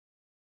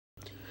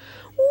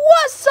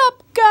What's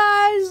up,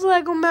 guys?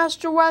 Lego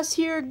Master Wes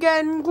here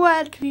again.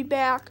 Glad to be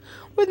back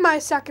with my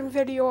second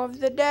video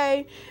of the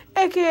day,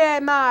 aka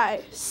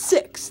my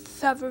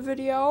 6th ever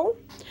video.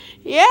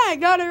 Yeah, I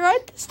got it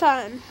right this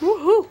time.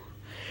 Woohoo!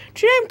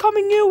 Today I'm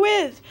coming you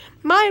with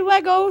my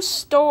Lego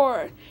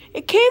store.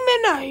 It came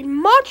in a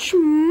much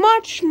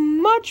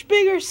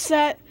bigger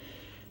set,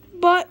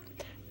 but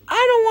I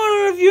don't want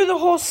to review the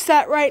whole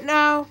set right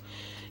now.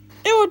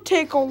 It would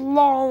take a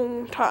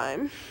long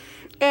time.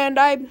 And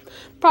I've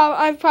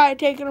probably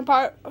taken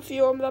apart a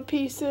few of the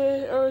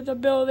pieces or the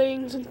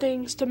buildings and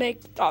things to make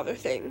other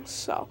things.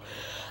 So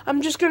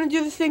I'm just going to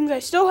do the things I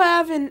still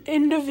have in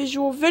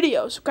individual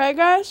videos. Okay,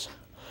 guys?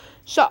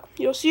 So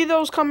you'll see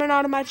those coming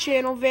out of my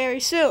channel very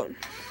soon.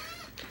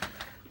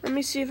 Let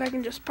me see if I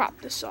can just prop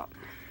this up.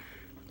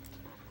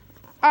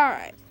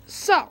 Alright,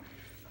 so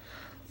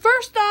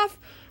first off,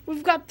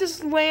 we've got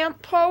this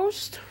lamp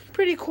post.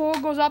 Pretty cool.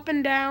 It goes up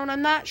and down.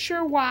 I'm not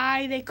sure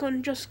why they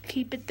couldn't just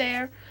keep it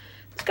there.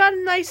 It's got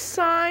a nice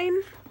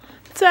sign.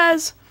 It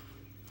says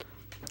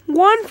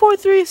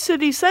 143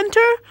 City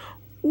Center,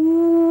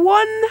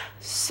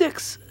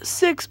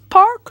 166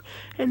 Park,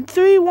 and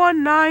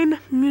 319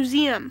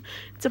 Museum.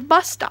 It's a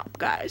bus stop,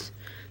 guys.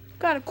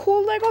 Got a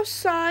cool Lego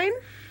sign.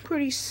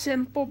 Pretty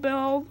simple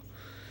build.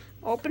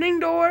 Opening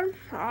door,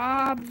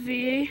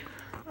 obviously.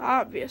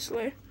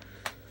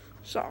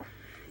 So,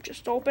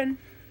 just open,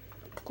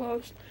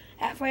 closed,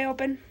 halfway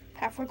open,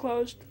 halfway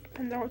closed,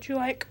 depends on what you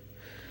like.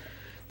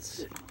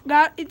 It's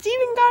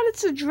even got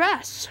its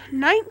address,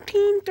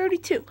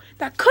 1932.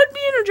 That could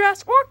be an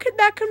address, or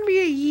that could be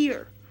a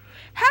year.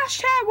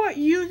 Hashtag what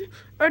you,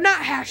 or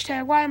not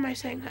hashtag, why am I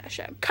saying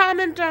hashtag?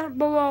 Comment down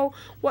below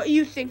what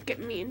you think it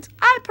means.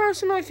 I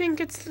personally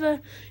think it's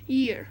the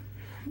year,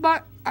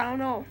 but I don't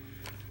know.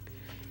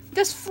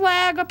 This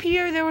flag up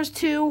here, there was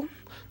two.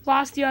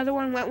 Lost the other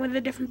one, went with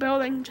a different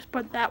building. Just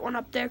put that one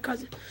up there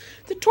because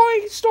the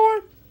toy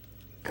store,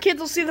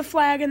 kids will see the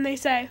flag and they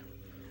say,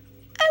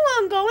 I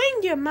want to go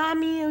in here,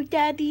 mommy or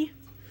daddy.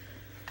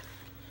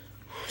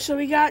 So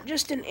we got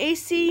just an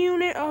AC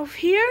unit over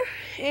here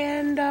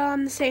and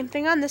the same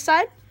thing on this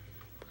side.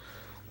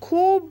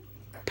 Cool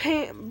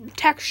paint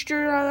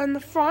texture on the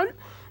front.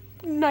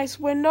 Nice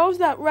windows.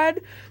 That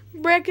red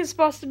brick is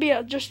supposed to be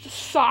just a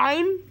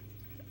sign,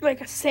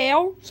 like a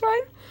sale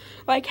sign,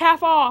 like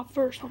half off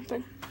or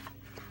something.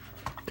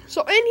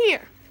 So in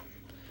here,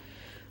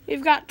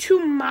 we've got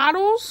two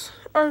models,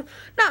 or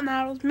not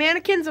models,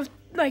 mannequins of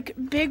like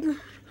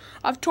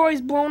of toys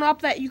blown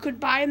up that you could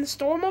buy in the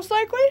store most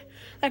likely,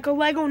 like a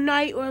Lego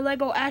Knight or a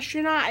Lego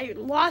Astronaut. I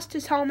lost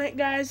his helmet,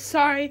 guys.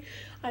 Sorry.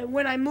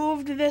 When I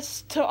moved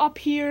this to up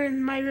here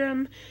in my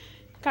room,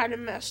 kind of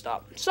messed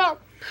up. So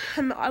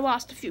I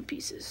lost a few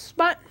pieces,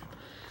 but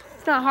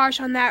it's not harsh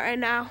on that right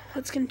now.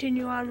 Let's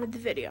continue on with the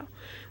video.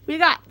 We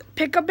got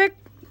pick a brick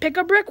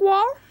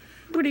wall.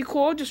 Pretty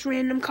cool, just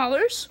random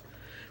colors.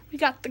 We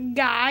got the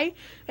guy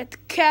at the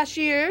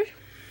cashier.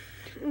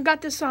 We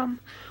got this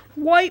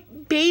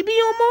white baby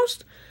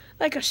almost,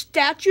 like a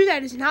statue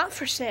that is not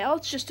for sale.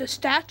 It's just a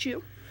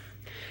statue.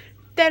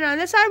 Then on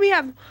this side we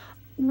have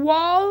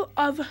wall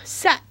of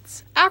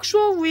sets,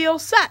 actual real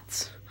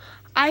sets.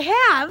 I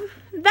have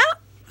that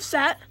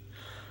set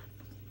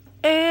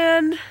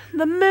and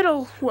the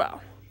middle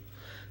row.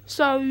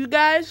 So you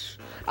guys,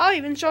 I'll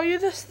even show you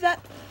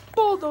that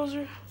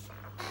bulldozer.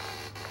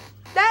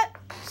 That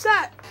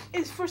set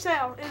is for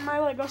sale in my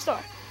Lego store.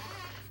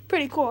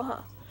 Pretty cool,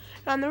 huh?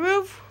 And on the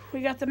roof,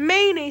 we got the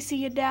main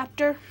AC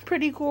adapter.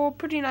 Pretty cool,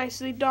 pretty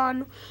nicely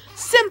done.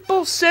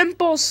 Simple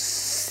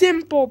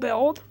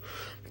build,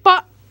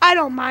 but I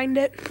don't mind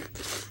it.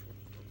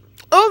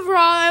 Overall,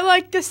 I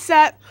like this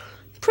set.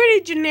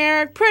 Pretty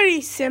generic,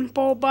 pretty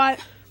simple, but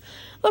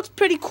looks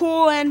pretty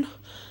cool. And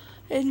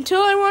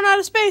until I run out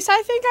of space,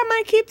 I think I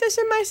might keep this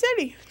in my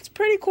city. It's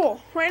pretty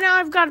cool. Right now,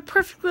 I've got a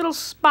perfect little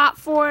spot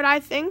for it, I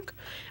think,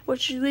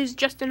 which leaves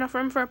just enough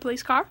room for a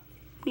police car.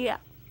 Yeah,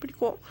 pretty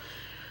cool.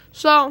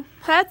 So,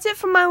 that's it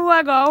for my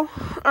Lego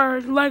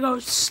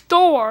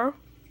store.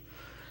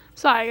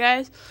 Sorry,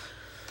 guys.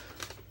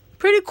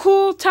 Pretty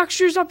cool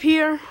textures up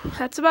here.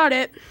 That's about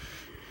it.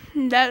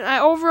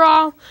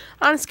 Overall,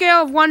 on a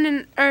scale of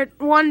 1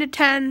 to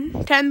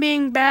 10, 10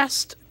 being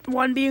best,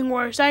 1 being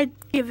worst, I'd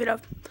give it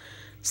a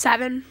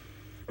 7.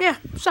 Yeah,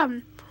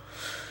 7.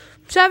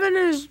 7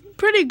 is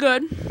pretty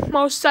good.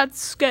 Most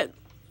sets get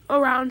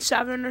around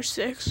 7 or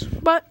 6,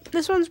 but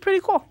this one's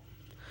pretty cool.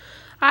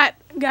 Alright,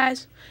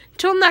 guys.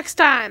 Until next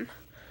time.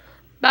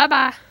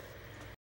 Bye-bye.